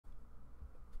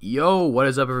Yo, what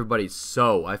is up, everybody?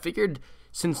 So, I figured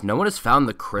since no one has found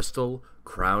the crystal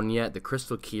crown yet, the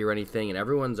crystal key or anything, and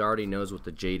everyone's already knows what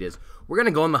the jade is, we're going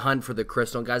to go on the hunt for the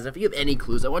crystal. Guys, if you have any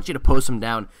clues, I want you to post them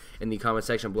down in the comment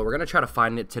section below. We're going to try to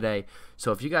find it today.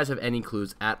 So, if you guys have any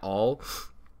clues at all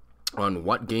on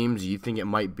what games you think it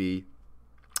might be,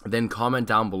 then comment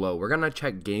down below. We're going to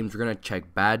check games. We're going to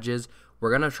check badges. We're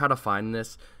going to try to find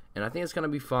this, and I think it's going to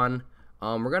be fun.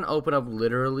 We're going to open up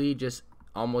literally just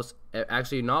almost,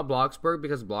 actually not Bloxburg,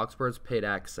 because Bloxburg's paid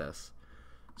access.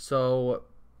 So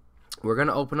we're going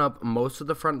to open up most of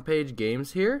the front page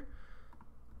games here,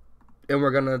 and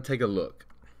we're going to take a look.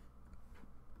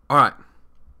 Alright,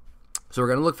 so we're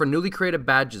going to look for newly created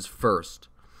badges first,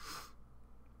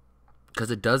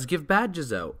 because it does give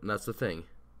badges out, and that's the thing.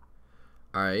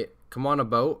 Alright, come on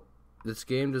about. This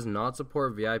game does not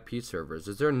support VIP servers.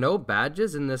 Is there no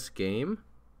badges in this game?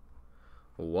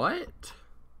 What?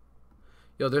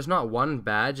 Yo, there's not one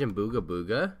badge in Booga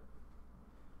Booga.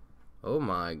 Oh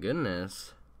my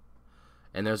goodness.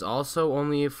 And there's also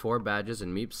only 4 badges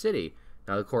in Meep City.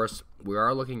 Now, of course, we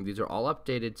are looking, these are all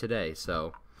updated today,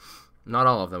 so not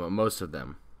all of them, but most of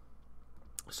them.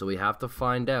 So we have to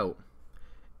find out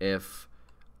if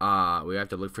we have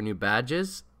to look for new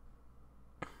badges.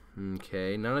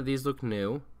 Okay, none of these look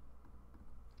new.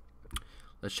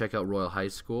 Let's check out Royal High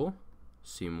School.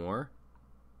 See more.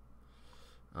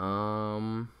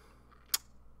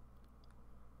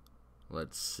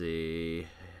 Let's see.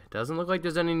 Doesn't look like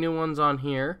there's any new ones on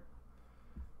here.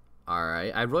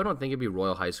 Alright, I really don't think it'd be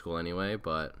Royal High School anyway,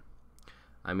 but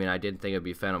I mean, I did think it'd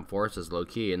be Phantom Forces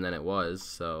low-key, and then it was,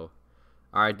 so.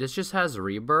 Alright, this just has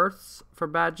rebirths for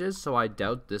badges, so I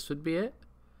doubt this would be it.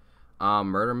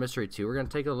 Murder Mystery 2, we're gonna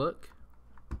take a look.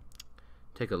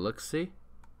 Take a look-see.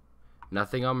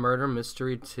 Nothing on Murder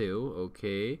Mystery 2,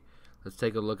 okay. Let's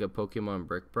take a look at Pokemon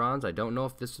Brick Bronze. I don't know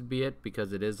if this would be it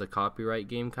because it is a copyright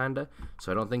game, kinda.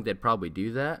 So I don't think they'd probably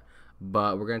do that.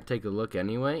 But we're going to take a look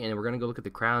anyway. And we're going to go look at the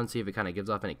crown, see if it kind of gives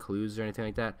off any clues or anything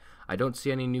like that. I don't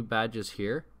see any new badges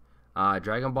here.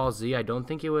 Dragon Ball Z, I don't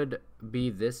think it would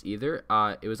be this either.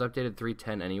 It was updated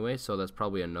 3.10 anyway, so that's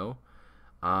probably a no.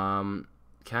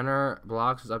 Counter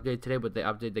Blocks was updated today, but they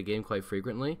update the game quite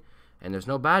frequently. And there's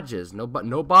no badges. No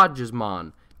badges,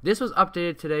 man. This was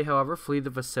updated today, however, Flee the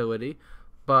Facility,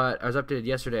 but it was updated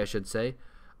yesterday, I should say.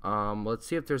 Let's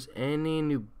see if there's any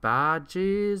new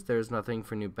badges. There's nothing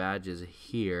for new badges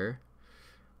here.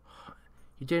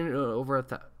 You did over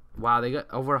wow, they got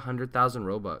over 100,000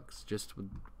 Robux just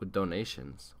with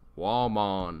donations.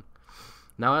 Wallmon.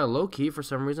 Now, I low-key, for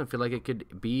some reason, feel like it could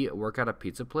work at a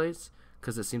pizza place,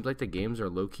 because it seems like the games are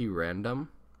low-key random.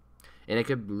 And it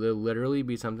could literally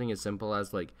be something as simple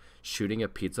as, like, shooting a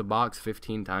pizza box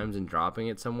 15 times and dropping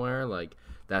it somewhere. Like,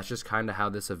 that's just kind of how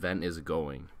this event is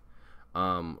going.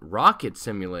 Rocket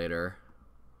Simulator.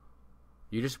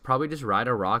 You probably just ride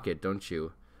a rocket, don't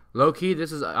you? Low-key,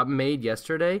 this is made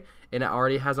yesterday, and it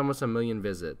already has almost 1 million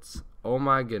visits. Oh,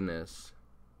 my goodness.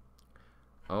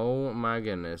 Oh, my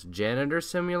goodness. Janitor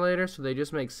Simulator? So they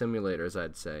just make simulators,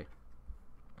 I'd say.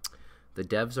 The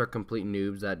devs are complete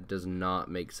noobs. That does not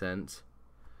make sense.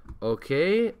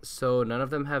 Okay, so none of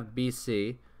them have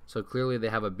BC. So clearly they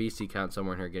have a BC count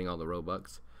somewhere in here getting all the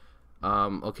Robux.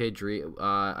 Okay,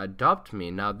 Adopt Me.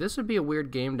 Now, this would be a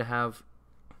weird game to have.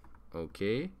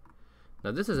 Okay.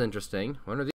 Now, this is interesting.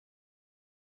 When are these?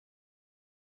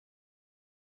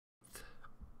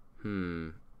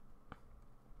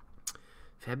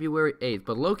 February 8th.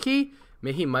 But low-key,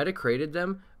 he might have created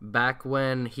them back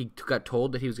when he got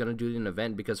told that he was going to do an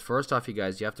event, because first off, you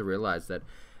guys, you have to realize that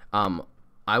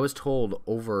I was told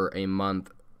over a month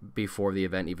before the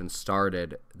event even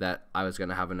started that I was going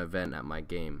to have an event at my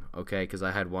game, okay, because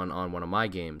I had one on one of my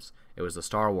games. It was the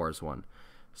Star Wars one.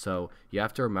 So you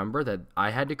have to remember that I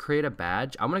had to create a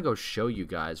badge. I'm going to go show you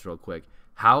guys real quick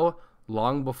how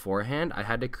long beforehand I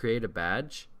had to create a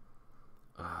badge.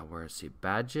 Where is he?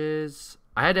 Badges.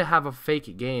 I had to have a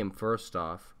fake game first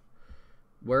off.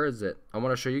 Where is it? I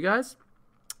want to show you guys,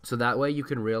 so that way you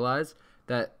can realize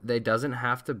that it doesn't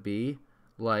have to be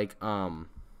like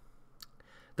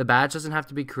the badge doesn't have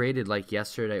to be created like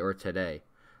yesterday or today.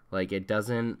 Like it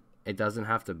doesn't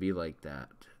have to be like that.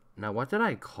 Now, what did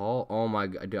I call? Oh my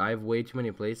god, do I have way too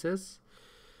many places?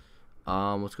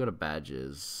 Let's go to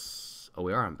badges. Oh,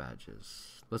 we are on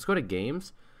badges. Let's go to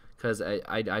games, because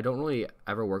I don't really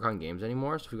ever work on games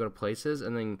anymore. So if we go to places,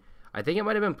 and then I think it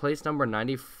might have been place number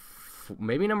 94.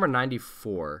 Maybe number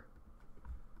 94.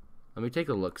 Let me take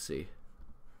a look-see.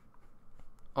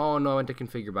 Oh, no, I went to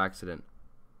configure by accident.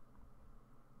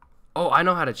 Oh, I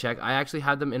know how to check. I actually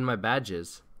had them in my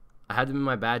badges. I had them in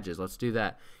my badges. Let's do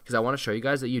that, because I want to show you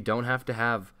guys that you don't have to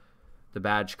have the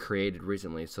badge created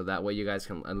recently, so that way you guys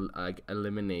can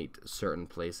eliminate certain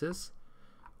places.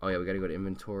 Oh yeah, we gotta go to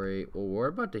inventory. Well, we're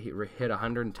about to hit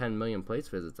 110 million place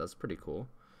visits. That's pretty cool.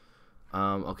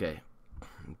 Okay,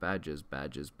 badges.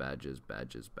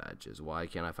 Why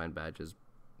can't I find badges?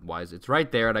 Why is it's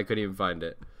right there and I couldn't even find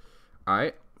it? All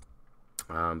right,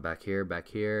 back here.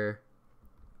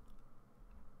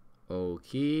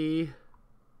 Okay,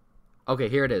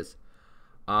 here it is.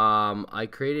 I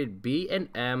created B and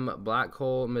M black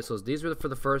hole missiles. These were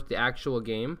for the actual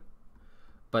game.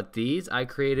 But these I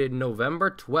created November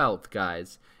 12th,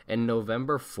 guys. And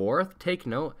November 4th, take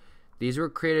note, these were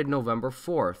created November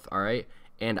 4th, all right?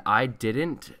 And I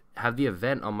didn't have the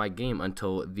event on my game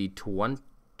until the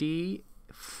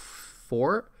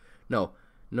 24th? No.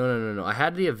 I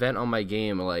had the event on my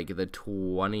game like the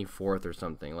 24th or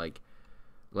something. Like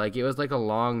it was like a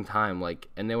long time.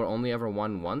 And they were only ever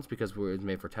won once because it was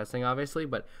made for testing, obviously.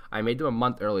 But I made them a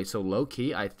month early. So low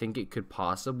key, I think it could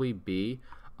possibly be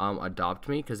Adopt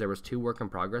Me, because there was 2 work in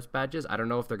progress badges. I don't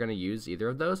know if they're going to use either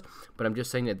of those, but I'm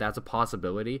just saying that that's a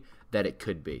possibility that it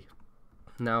could be.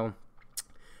 Now,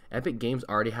 Epic Games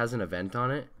already has an event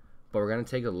on it, but we're going to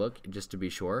take a look just to be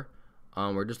sure.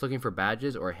 We're just looking for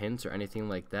badges or hints or anything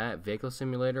like that. Vehicle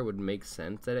Simulator would make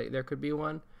sense that there could be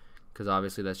one, because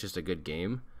obviously that's just a good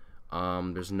game.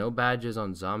 There's no badges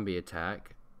on Zombie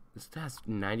Attack. This has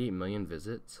 98 million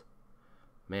visits.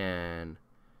 Man.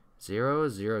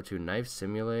 002 Knife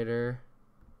Simulator.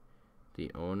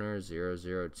 The Owner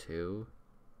 002.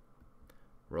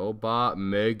 Robot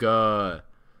Mega.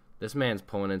 This man's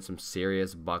pulling in some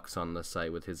serious bucks on the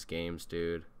site with his games,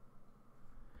 dude.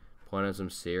 Pulling in some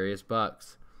serious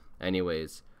bucks.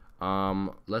 Anyways,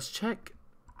 let's check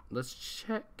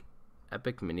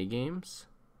Epic Minigames.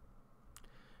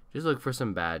 Just look for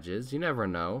some badges. You never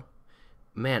know.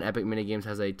 Man, Epic Minigames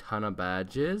has a ton of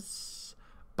badges.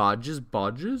 Badges.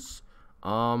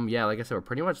 Yeah, like I said, we're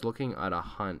pretty much looking at a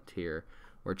hunt here.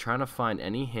 We're trying to find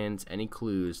any hints, any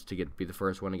clues to be the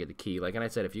first one to get the key. Like I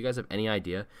said, if you guys have any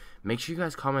idea, make sure you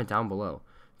guys comment down below,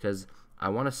 because I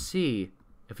want to see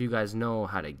if you guys know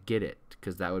how to get it,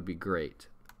 because that would be great.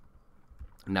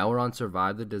 Now we're on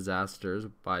Survive the Disasters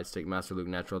by Stickmaster Luke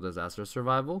Natural Disaster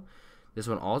Survival. This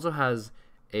one also has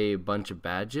a bunch of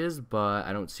badges, but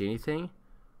I don't see anything.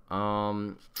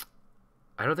 I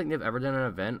don't think they've ever done an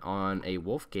event on a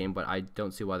wolf game, but I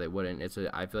don't see why they wouldn't.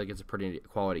 I feel like it's a pretty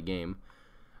quality game.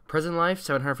 Prison Life,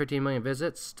 715 million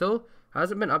visits. Still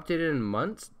hasn't been updated in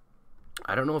months.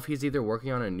 I don't know if he's either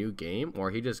working on a new game or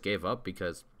he just gave up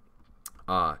because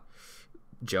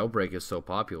Jailbreak is so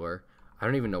popular. I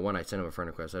don't even know when I sent him a friend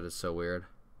request. That is so weird.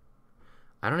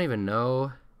 I don't even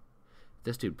know if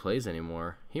this dude plays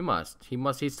anymore. He must.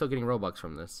 He's still getting Robux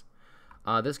from this.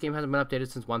 This game hasn't been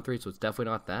updated since 1.3, so it's definitely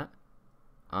not that.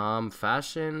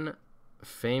 Fashion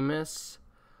Famous.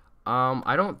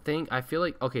 I feel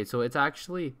like, okay, so it's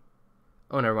actually,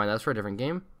 oh, never mind, that's for a different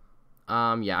game.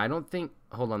 Yeah, I don't think,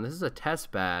 hold on, this is a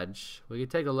test badge. We can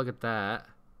take a look at that.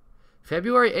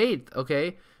 February 8th,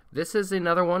 okay. This is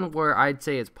another one where I'd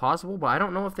say it's possible, but I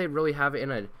don't know if they'd really have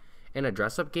it in a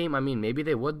dress-up game. I mean, maybe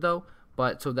they would, though.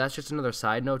 But, so that's just another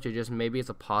side note to just maybe it's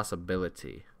a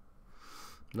possibility.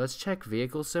 Let's check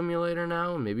Vehicle Simulator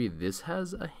now. Maybe this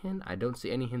has a hint. I don't see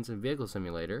any hints in Vehicle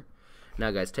Simulator.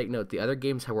 Now, guys, take note. The other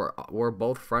games were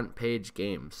both front page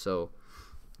games, so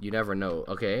you never know.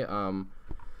 Okay,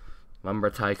 Lumber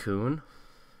Tycoon.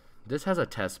 This has a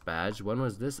test badge. When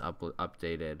was this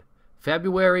updated?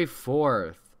 February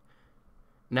 4th.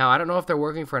 Now, I don't know if they're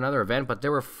working for another event, but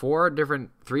there were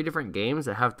three different games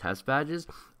that have test badges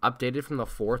updated from the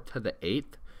 4th to the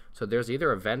 8th. So there's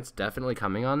either events definitely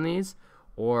coming on these,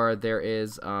 or there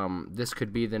is, this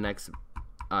could be the next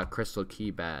Crystal Key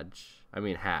badge. I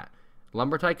mean, hat.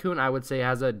 Lumber Tycoon, I would say,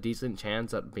 has a decent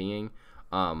chance at being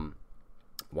one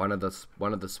of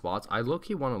the spots. I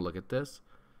low-key want to look at this.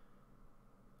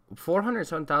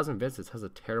 407,000 visits has a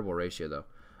terrible ratio, though.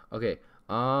 Okay,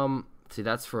 see,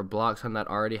 that's for Blocks Hunt that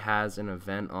already has an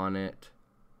event on it.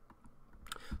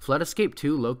 Flood Escape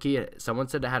 2, low-key, someone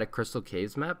said it had a Crystal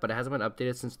Caves map, but it hasn't been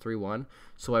updated since 3.1,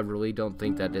 so I really don't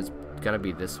think that is gonna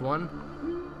be this one.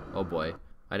 Oh boy,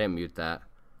 I didn't mute that.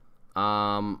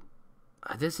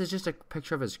 This is just a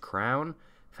picture of his crown.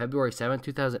 February 7th,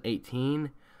 2018.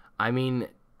 I mean,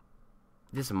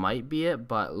 this might be it,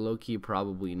 but low-key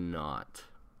probably not.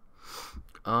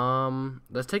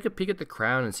 Let's take a peek at the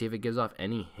crown and see if it gives off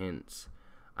any hints.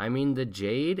 I mean, the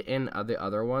Jade and the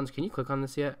other ones. Can you click on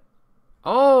this yet?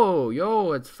 Oh,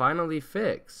 yo, it's finally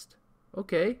fixed.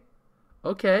 Okay.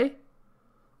 Okay.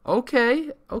 Okay.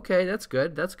 Okay, that's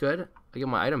good. That's good. I get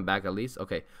my item back at least.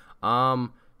 Okay.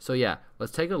 So yeah,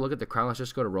 let's take a look at the crown. Let's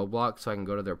just go to Roblox so I can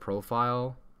go to their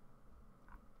profile.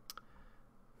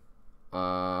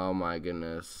 Oh my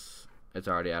goodness. It's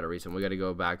already out of recent. We got to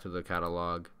go back to the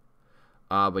catalog.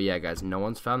 But yeah, guys, no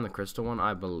one's found the crystal one,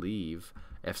 I believe.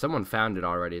 If someone found it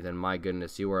already, then my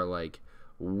goodness, you are like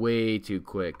way too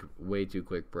quick. Way too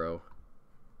quick, bro.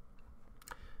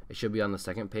 It should be on the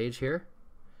second page here.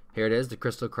 Here it is, the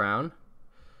crystal crown.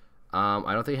 I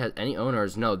don't think it has any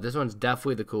owners. No, this one's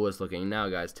definitely the coolest looking. Now,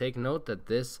 guys, take note that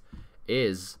this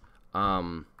is,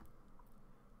 like,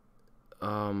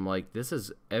 this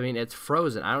is, I mean, it's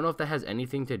frozen. I don't know if that has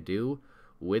anything to do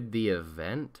with the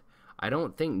event. I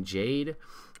don't think Jade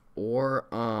or,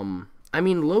 I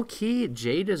mean, low-key,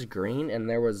 Jade is green and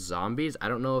there was zombies. I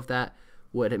don't know if that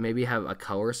would maybe have a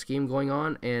color scheme going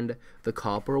on. And the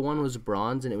copper one was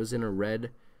bronze and it was in a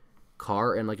red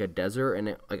car in like a desert, and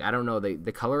it, like, I don't know,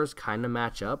 the colors kind of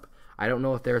match up. I don't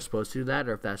know if they're supposed to do that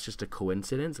or if that's just a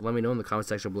coincidence. Let me know in the comment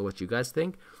section below what you guys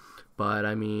think. But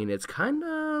I mean, it's kind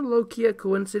of low-key a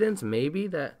coincidence maybe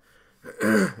that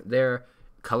their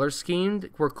color schemes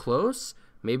were close.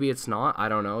 Maybe it's not. I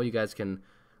don't know. You guys can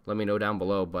let me know down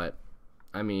below. But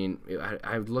I mean,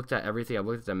 I've looked at everything. I've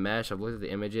looked at the mesh. I've looked at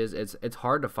the images. It's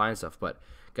hard to find stuff. But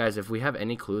guys, if we have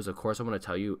any clues, of course I'm going to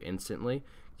tell you instantly.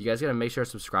 You guys got to make sure to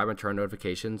subscribe and turn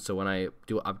notifications, so when I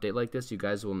do an update like this, you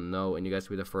guys will know, and you guys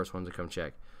will be the first ones to come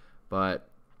check. But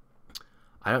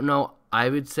I don't know. I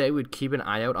would say we'd keep an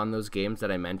eye out on those games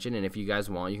that I mentioned, and if you guys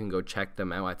want, you can go check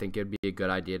them out. I think it'd be a good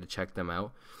idea to check them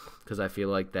out, because I feel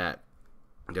like that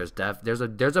there's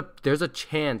a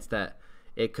chance that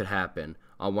it could happen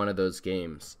on one of those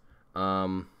games.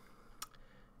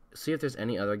 See if there's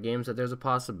any other games that there's a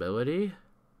possibility.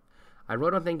 I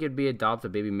really don't think it'd be Adopt a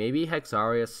Baby. Maybe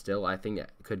Hexaria still, I think,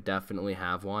 could definitely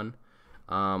have one.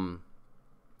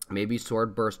 Maybe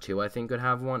Sword Burst 2, I think, could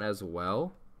have one as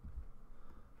well.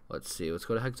 Let's see. Let's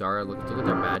go to Hexaria. Look at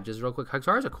their badges real quick.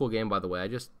 Hexaria's a cool game, by the way.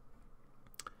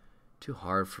 Too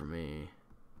hard for me.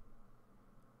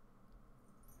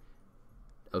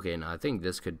 Okay, no, I think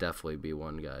this could definitely be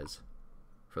one, guys,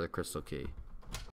 for the Crystal Key.